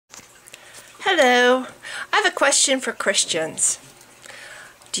Hello. I have a question for Christians.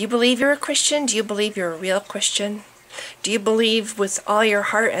 Do you believe you're a Christian? Do you believe you're a real Christian? Do you believe with all your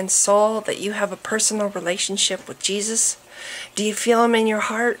heart and soul that you have a personal relationship with Jesus? Do you feel Him in your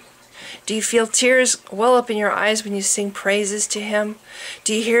heart? Do you feel tears well up in your eyes when you sing praises to Him?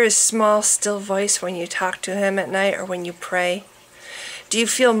 Do you hear His small, still voice when you talk to Him at night or when you pray? Do you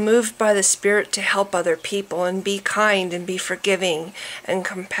feel moved by the Spirit to help other people and be kind and be forgiving and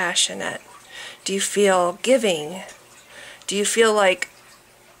compassionate? Do you feel giving? Do you feel like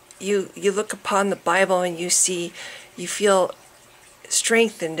you look upon the Bible and you feel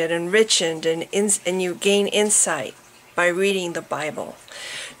strengthened and enriched and you gain insight by reading the Bible?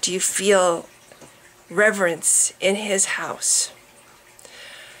 Do you feel reverence in His house?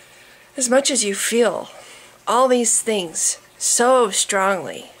 As much as you feel all these things so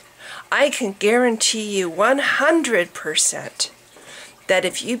strongly, I can guarantee you 100% that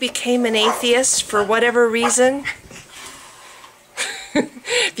if you became an atheist for whatever reason,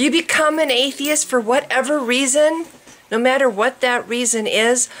 if you become an atheist for whatever reason, no matter what that reason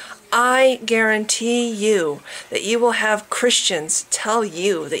is, I guarantee you that you will have Christians tell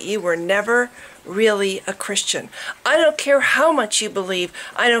you that you were never really a Christian. I don't care how much you believe.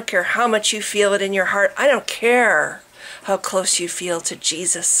 I don't care how much you feel it in your heart. I don't care how close you feel to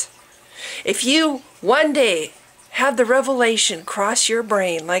Jesus. If you one day have the revelation cross your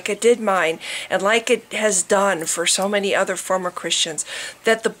brain like it did mine and like it has done for so many other former Christians,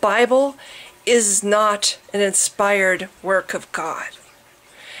 that the Bible is not an inspired work of God,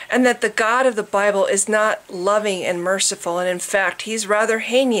 and that the God of the Bible is not loving and merciful, and in fact He's rather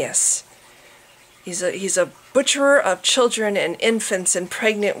heinous. He's a butcherer of children and infants and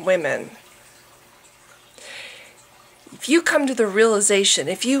pregnant women. If you come to the realization,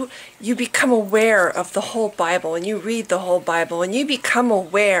 if you become aware of the whole Bible and you read the whole Bible and you become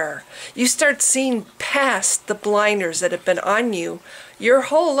aware, you start seeing past the blinders that have been on you your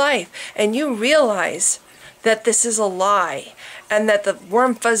whole life, and you realize that this is a lie and that the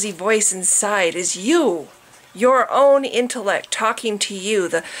warm fuzzy voice inside is you, your own intellect talking to you,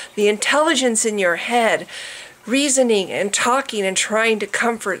 the intelligence in your head reasoning and talking and trying to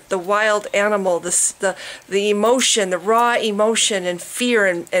comfort the wild animal, the emotion, the raw emotion and fear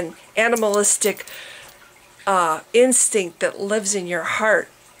and animalistic instinct that lives in your heart.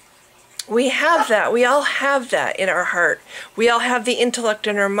 We have that. We all have that in our heart. We all have the intellect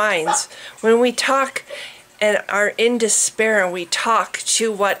in our minds. When we talk and are in despair and we talk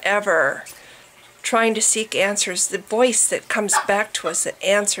to whatever, trying to seek answers, the voice that comes back to us that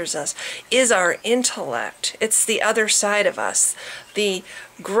answers us is our intellect. It's the other side of us, the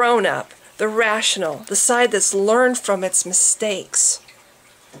grown-up, the rational, the side that's learned from its mistakes.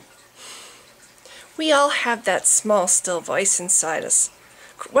 We all have that small, still voice inside us.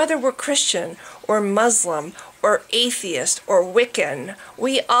 Whether we're Christian or Muslim or atheist or Wiccan,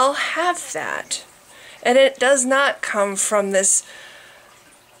 we all have that. And it does not come from this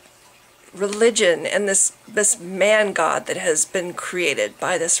religion and this man God that has been created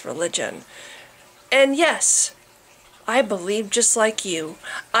by this religion. And yes, I believe just like you.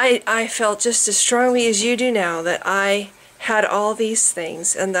 I felt just as strongly as you do now that I had all these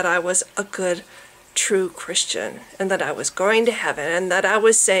things and that I was a good, true Christian and that I was going to heaven and that I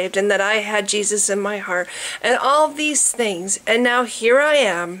was saved and that I had Jesus in my heart and all these things. And now here I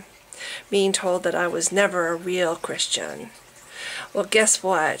am being told that I was never a real Christian. Well, guess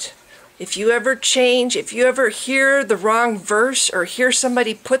what? If you ever change, if you ever hear the wrong verse or hear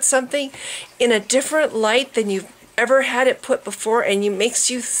somebody put something in a different light than you've ever had it put before and it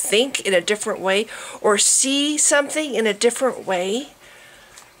makes you think in a different way or see something in a different way,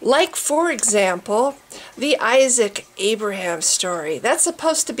 like, for example, the Isaac Abraham story. That's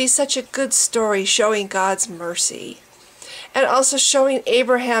supposed to be such a good story showing God's mercy and also showing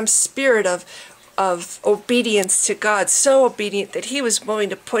Abraham's spirit of obedience to God, so obedient that he was willing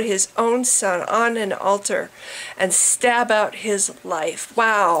to put his own son on an altar and stab out his life.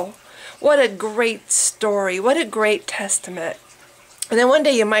 Wow, what a great story, what a great testament. And then one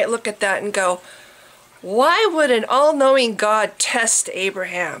day you might look at that and go, why would an all-knowing God test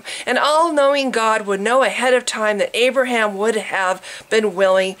Abraham? An all-knowing God would know ahead of time that Abraham would have been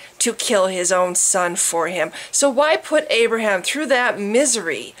willing to kill his own son for him. So why put Abraham through that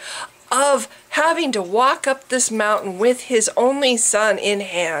misery of having to walk up this mountain with his only son in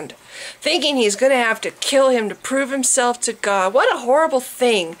hand, thinking he's going to have to kill him to prove himself to God? What a horrible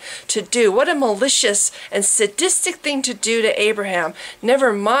thing to do. What a malicious and sadistic thing to do to Abraham.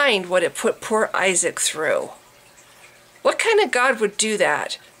 Never mind what it put poor Isaac through. What kind of God would do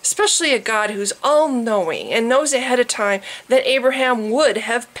that especially a God who's all-knowing and knows ahead of time that Abraham would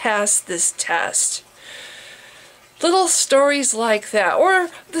have passed this test. Little stories like that, or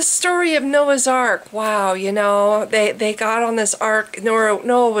the story of Noah's Ark. Wow, you know, they got on this ark.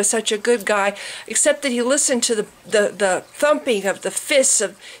 Noah was such a good guy, except that he listened to the thumping of the fists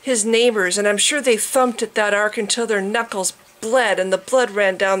of his neighbors, and I'm sure they thumped at that ark until their knuckles bled and the blood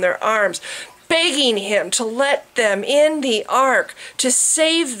ran down their arms, begging him to let them in the ark to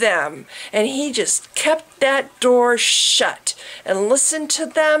save them. And he just kept that door shut and listened to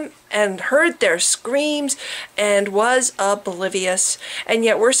them and heard their screams and was oblivious. And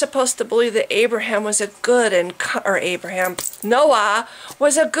yet we're supposed to believe that Noah was a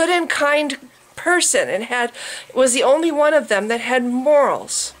good and kind person and was the only one of them that had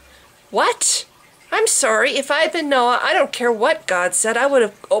morals. What? I'm sorry, if I had been Noah, I don't care what God said, I would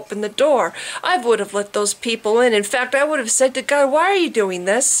have opened the door. I would have let those people in. In fact, I would have said to God, why are you doing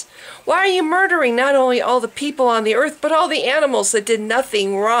this? Why are you murdering not only all the people on the earth, but all the animals that did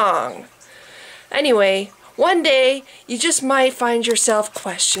nothing wrong? Anyway, one day, you just might find yourself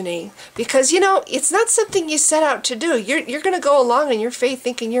questioning. Because, you know, it's not something you set out to do. You're going to go along in your faith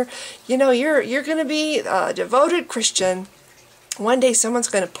thinking you're going to be a devoted Christian. One day someone's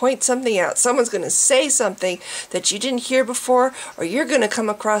going to point something out. Someone's going to say something that you didn't hear before, or you're going to come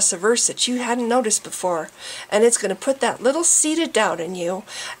across a verse that you hadn't noticed before. And it's going to put that little seed of doubt in you.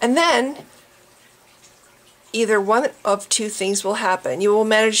 And then either one of two things will happen. You will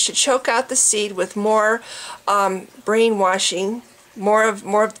manage to choke out the seed with more brainwashing, more of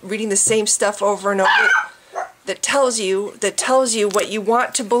reading the same stuff over and over that tells you what you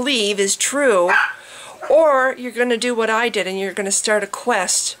want to believe is true. Or you're going to do what I did and you're going to start a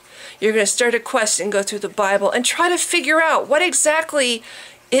quest. You're going to start a quest and go through the Bible and try to figure out what exactly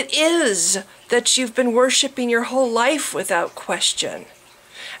it is that you've been worshiping your whole life without question.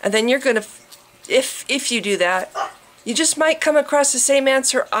 And then you're going to, if you do that, you just might come across the same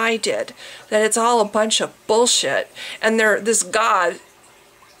answer I did, that it's all a bunch of bullshit. And this God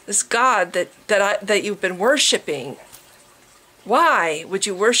that you've been worshiping, why would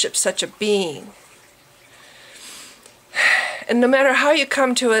you worship such a being? And no matter how you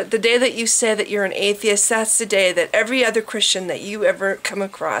come to it, the day that you say that you're an atheist, that's the day that every other Christian that you ever come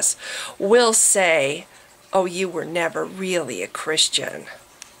across will say, oh, you were never really a Christian.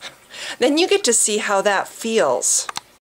 Then you get to see how that feels.